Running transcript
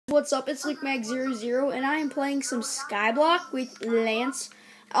What's up? It's LukeMag00 and I am playing some Skyblock with Lance.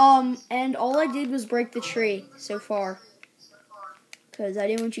 And all I did was break the tree so far. Because I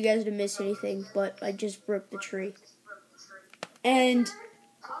didn't want you guys to miss anything, but I just broke the tree. And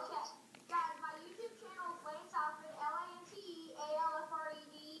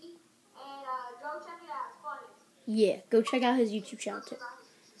yeah, go check out his YouTube channel too.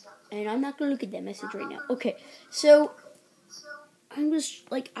 And I'm not gonna look at that message right now. Okay, so I'm just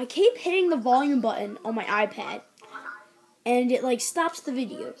I keep hitting the volume button on my iPad, and it stops the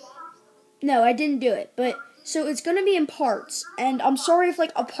video. No, I didn't do it, but so it's gonna be in parts. And I'm sorry if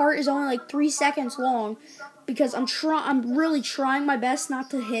a part is only 3 seconds long, because I'm really trying my best not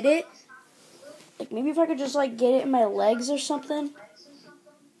to hit it. Maybe if I could just get it in my legs or something.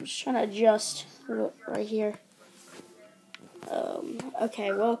 I'm just trying to adjust right here.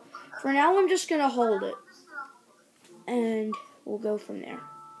 Okay, well, for now I'm just gonna hold it, and we'll go from there.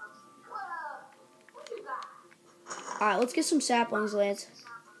 Alright, let's get some saplings, Lance.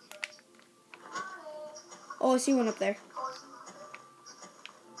 Oh, I see one up there.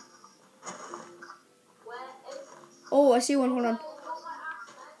 Oh, I see one. Hold on.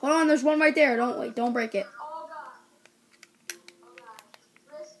 Hold on, there's one right there. Don't break it.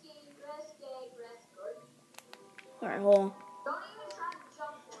 Alright, hold on.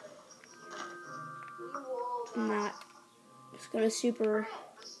 I'm not. It's gonna super.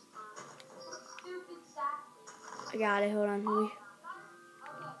 I got it. Hold on.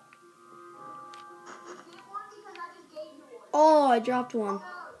 Oh, I dropped one.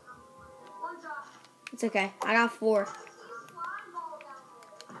 It's okay. I got 4.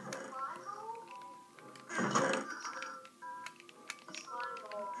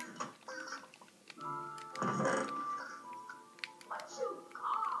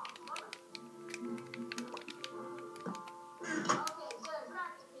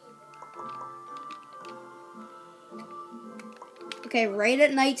 Okay, right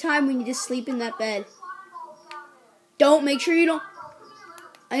at nighttime, we need to sleep in that bed. Make sure you don't.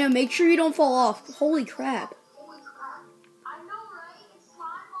 I know, make sure you don't fall off. Holy crap.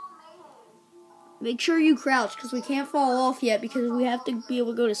 Make sure you crouch, because we can't fall off yet, because we have to be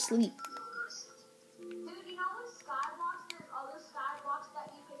able to go to sleep. Dude, you know in Skyblocks, there's other Skyblocks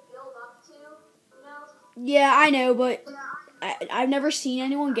that you can build up to, you know? Yeah, I know, but I've never seen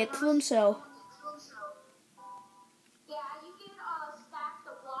anyone get to them, so. Yeah, you can stack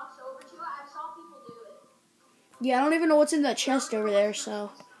the blocks over to it. I saw people do it. Yeah, I don't even know what's in that chest over there,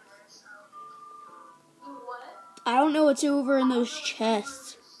 so. You what? I don't know what's over in those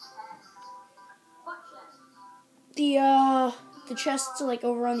chests. What chest? The chests are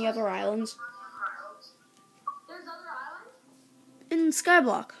over on the other islands. There's other islands? In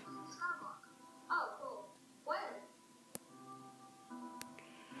Skyblock. Oh, cool. Where?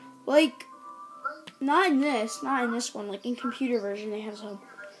 Not in this one. In computer version, they have some.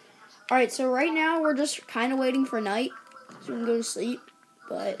 Alright, so right now, we're just kind of waiting for night, so we can go to sleep.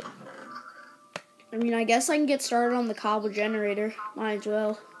 But, I mean, I guess I can get started on the cobble generator. Might as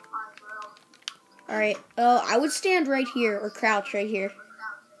well. Alright, I would stand right here, or crouch right here.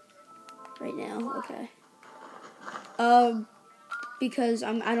 Right now, okay. Because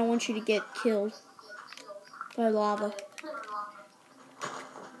I don't want you to get killed by lava.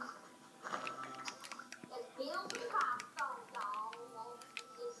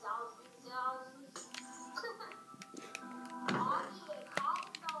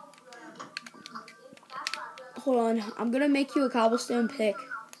 Hold on, I'm gonna make you a cobblestone pick.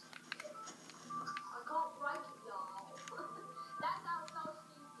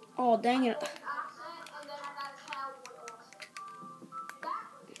 Oh, dang it.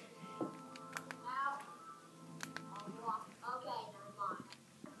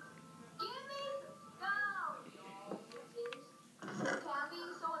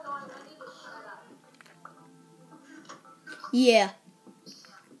 Yeah.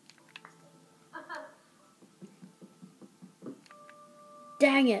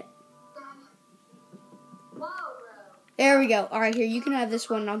 Dang it. There we go. Alright, here, you can have this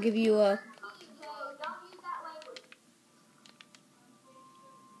one. I'll give you a...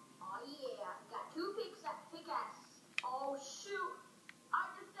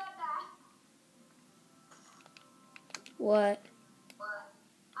 What?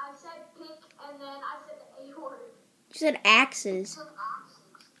 I said pick, and then I said the A word. You said axes. No,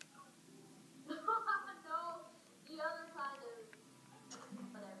 the other kind of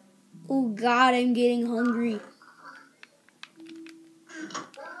whatever. Oh God, I'm getting hungry.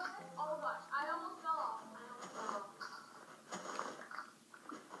 Oh gosh, I almost fell off.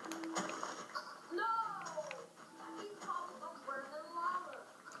 No! These cobblestones burn in lava.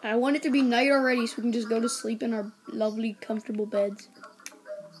 I want it to be night already so we can just go to sleep in our lovely, comfortable beds.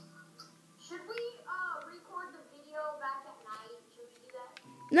 Should we record the video back at night? Should we do that?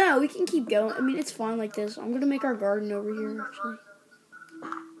 No, we can keep going. I mean, it's fine like this. I'm going to make our garden over here, actually.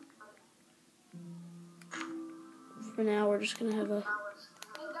 For now, we're just going to have a... And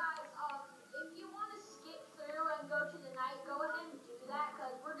guys, if you want to skip through and go to the night, go ahead and do that,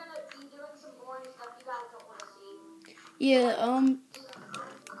 because we're going to be doing some boring stuff you guys don't want to see.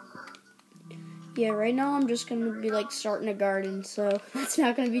 Yeah, right now I'm just going to be, like, starting a garden, so that's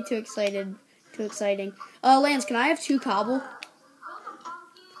not going to be too exciting. Lance, can I have 2 cobble?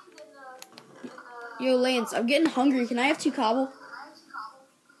 Yo, Lance, I'm getting hungry. Can I have 2 cobble?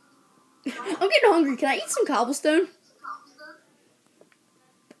 I'm getting hungry. Can I eat some cobblestone?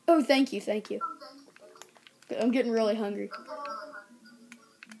 Oh, thank you. I'm getting really hungry.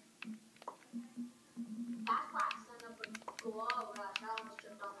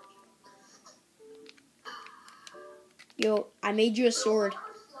 Yo, I made you a sword.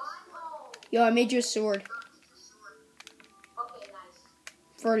 Okay, nice.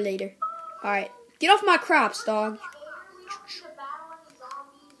 For later. Alright. Get off my crops, dog.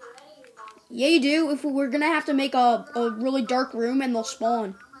 Yeah, you do. If we're gonna have to make a really dark room and they'll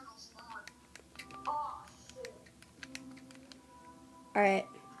spawn. Alright.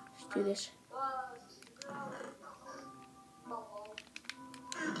 Let's do this.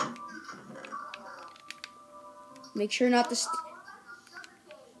 Make sure not to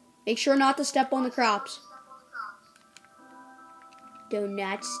step on the crops. Do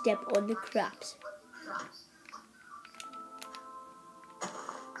not step on the crops.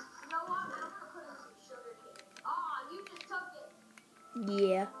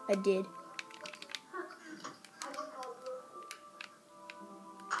 Yeah, I did.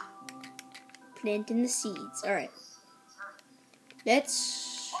 Planting the seeds. Alright. Let's...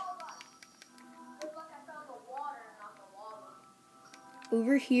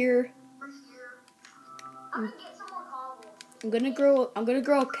 Over here. I'm gonna grow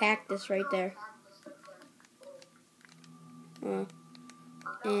a cactus right there. Let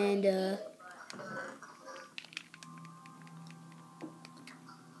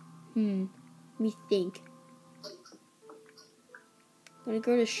me think. I'm gonna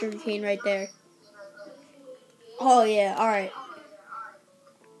grow the sugarcane right there. Oh yeah, alright.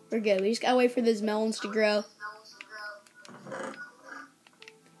 We're good. We just gotta wait for those melons to grow.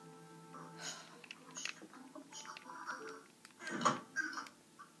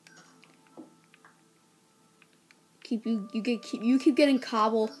 You keep getting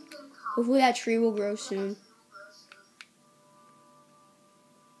cobble. Hopefully that tree will grow soon.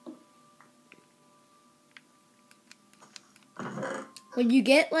 When you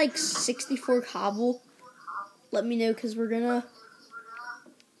get like 64 cobble, let me know, because we're gonna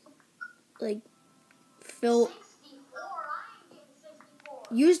like fill.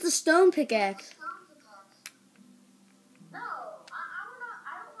 Use the stone pickaxe. No, I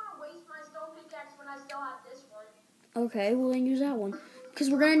don't want to waste my stone pickaxe when I still have this one. Okay, well then use that one. Because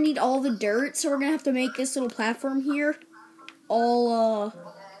we're gonna need all the dirt, so we're gonna have to make this little platform here.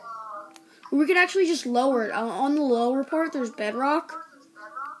 We could actually just lower it. On the lower part, there's bedrock.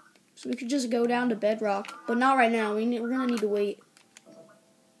 So we could just go down to bedrock. But not right now. We're gonna need to wait.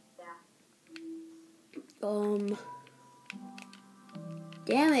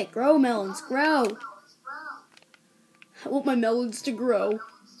 Damn it, grow melons, grow. I want my melons to grow.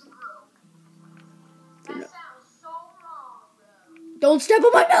 That sounds so wrong, bro. Don't step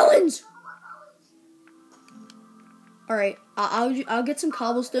on my melons! Alright, I'll get some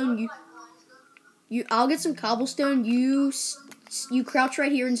cobblestone. I'll get some cobblestone. You crouch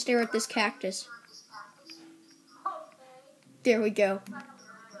right here and stare at this cactus. There we go.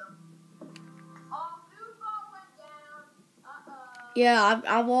 Yeah,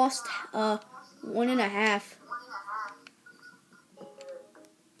 I've lost 1.5.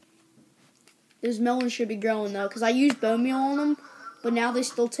 Those melons should be growing though, because I used bone meal on them, but now they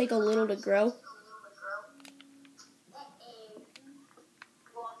still take a little to grow.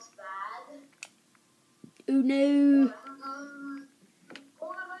 Oh no.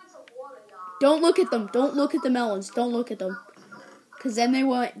 Don't look at them. Don't look at the melons. Don't look at them. Because then they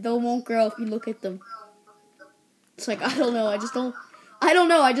won't grow if you look at them. It's like, I don't know. I just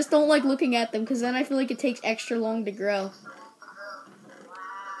don't like looking at them, because then I feel like it takes extra long to grow.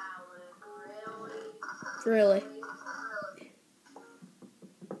 Really.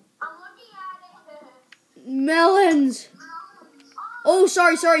 Melons! Oh,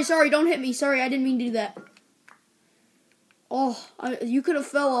 sorry. Don't hit me. Sorry, I didn't mean to do that. Oh, you could have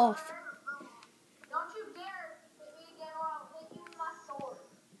fell off. Don't you dare hit me again or I'll hit you with my sword.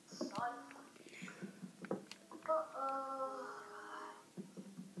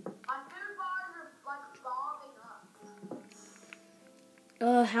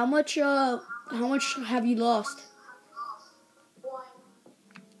 How much have you lost? 1.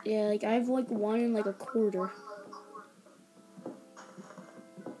 Yeah, like I have like 1 1/4. I'm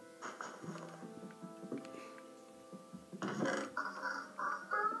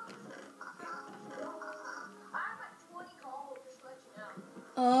at 20 cobble, just to let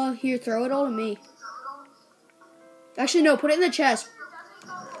you know. Here, throw it all to me. Actually, no, put it in the chest. It doesn't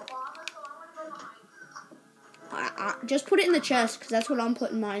go to lava, so I'm gonna go behind you. Just put it in the chest, because that's what I'm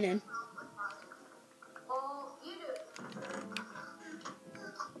putting mine in. Well, you do it.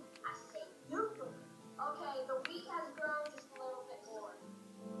 I say you do it. Okay, the wheat has grown just a little bit more.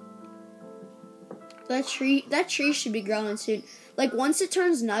 That tree should be growing soon. Like, once it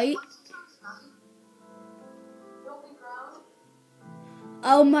turns night. You'll be grown.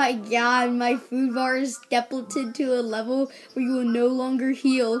 Oh my god, my food bar is depleted to a level where you will no longer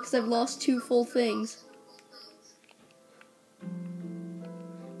heal because I've lost 2 full things.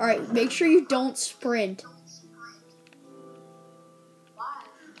 Alright, make sure you don't sprint. Why?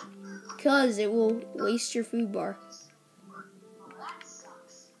 Because it will waste your food bar. Oh, that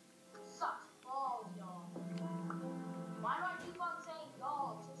sucks. Sucks balls, y'all. Why do I keep on saying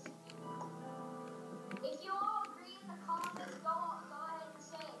y'all? If you all agree in the comments, go ahead and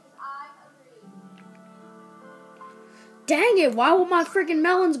say it, because I agree. Dang it, why won't my freaking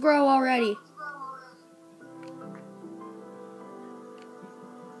melons grow already?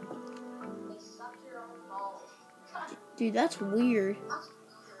 They suck your own balls. Dude, that's weird.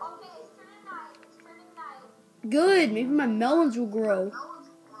 Okay, it's turning night. It's turning night. Good, maybe my melons will grow.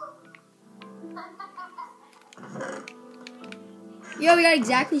 Yo, we got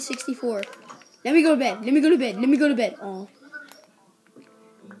exactly 64. Let me go to bed. Let me go to bed. Let me go to bed. Oh.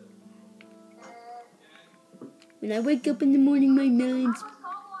 When I wake up in the morning, my melons. How much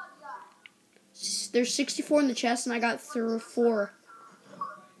cobble have you got? There's 64 in the chest, and I got 4. Okay, good.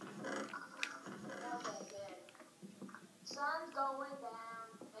 Sun's going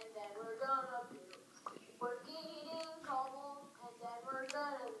down, and then we're gonna do. We're getting cobble, and then we're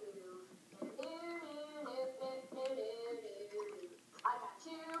gonna do. I got 2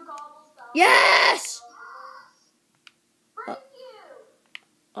 cobblestones. Yes! Freak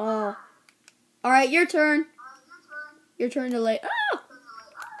you! Alright, your turn. Your turn to lay. Ah!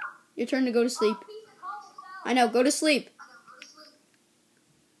 Your turn to go to sleep. Oh, piece of cobblestone. I know, go to sleep. It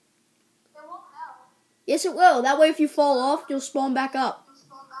won't help. Yes, it will. That way, if you fall off, you'll spawn back up.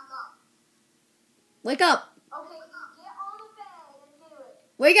 Wake up. Okay, get on the bed and do it.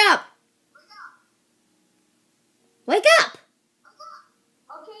 Wake up. Wake up.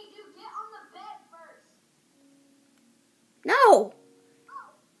 Okay, dude, get on the bed first. No.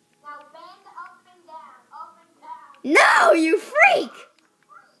 Now bend up and down, up and down. No, you freak.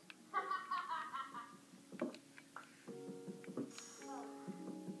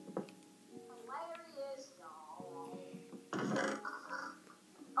 Hilarious, y'all.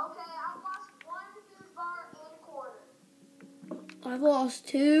 Okay, I've lost 1 food bar and quarter. I've lost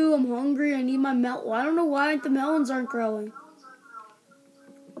 2. I'm hungry. I need my melon. I don't know why the melons aren't growing.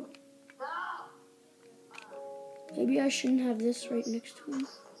 No. Maybe I shouldn't have this right next to him.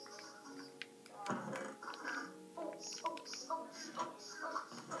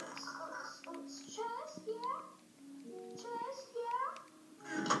 Chest, yeah? Chest,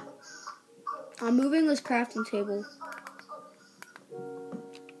 yeah? I'm moving this crafting table.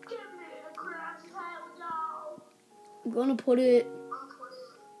 Give me the craft table, y'all. I'm gonna put it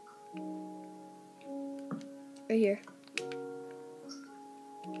right here.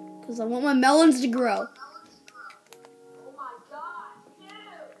 Because I want my melons to grow. Oh my god, dude.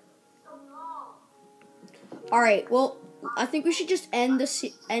 So long. Alright, well, I think we should just end the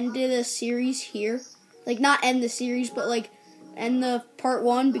series here. Like, not end the series, but, like, end the part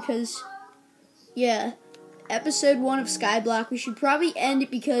 1 because, yeah, episode 1 of Skyblock, we should probably end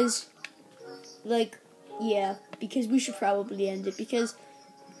it because, like, yeah, because we should probably end it because,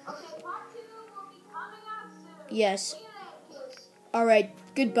 Okay, part 2 will be coming out soon. yes. See you later, kids. Alright,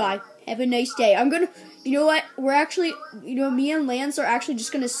 goodbye. Have a nice day. I'm gonna, you know what, we're actually, you know, me and Lance are actually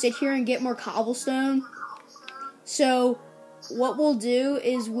just gonna sit here and get more cobblestone. So, what we'll do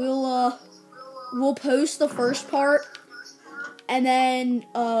is we'll post the first part, and then,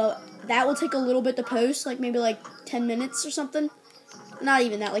 that will take a little bit to post, like maybe like 10 minutes or something. Not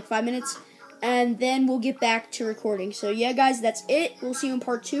even that, like 5 minutes. And then we'll get back to recording. So, yeah, guys, that's it. We'll see you in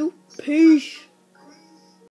part 2. Peace.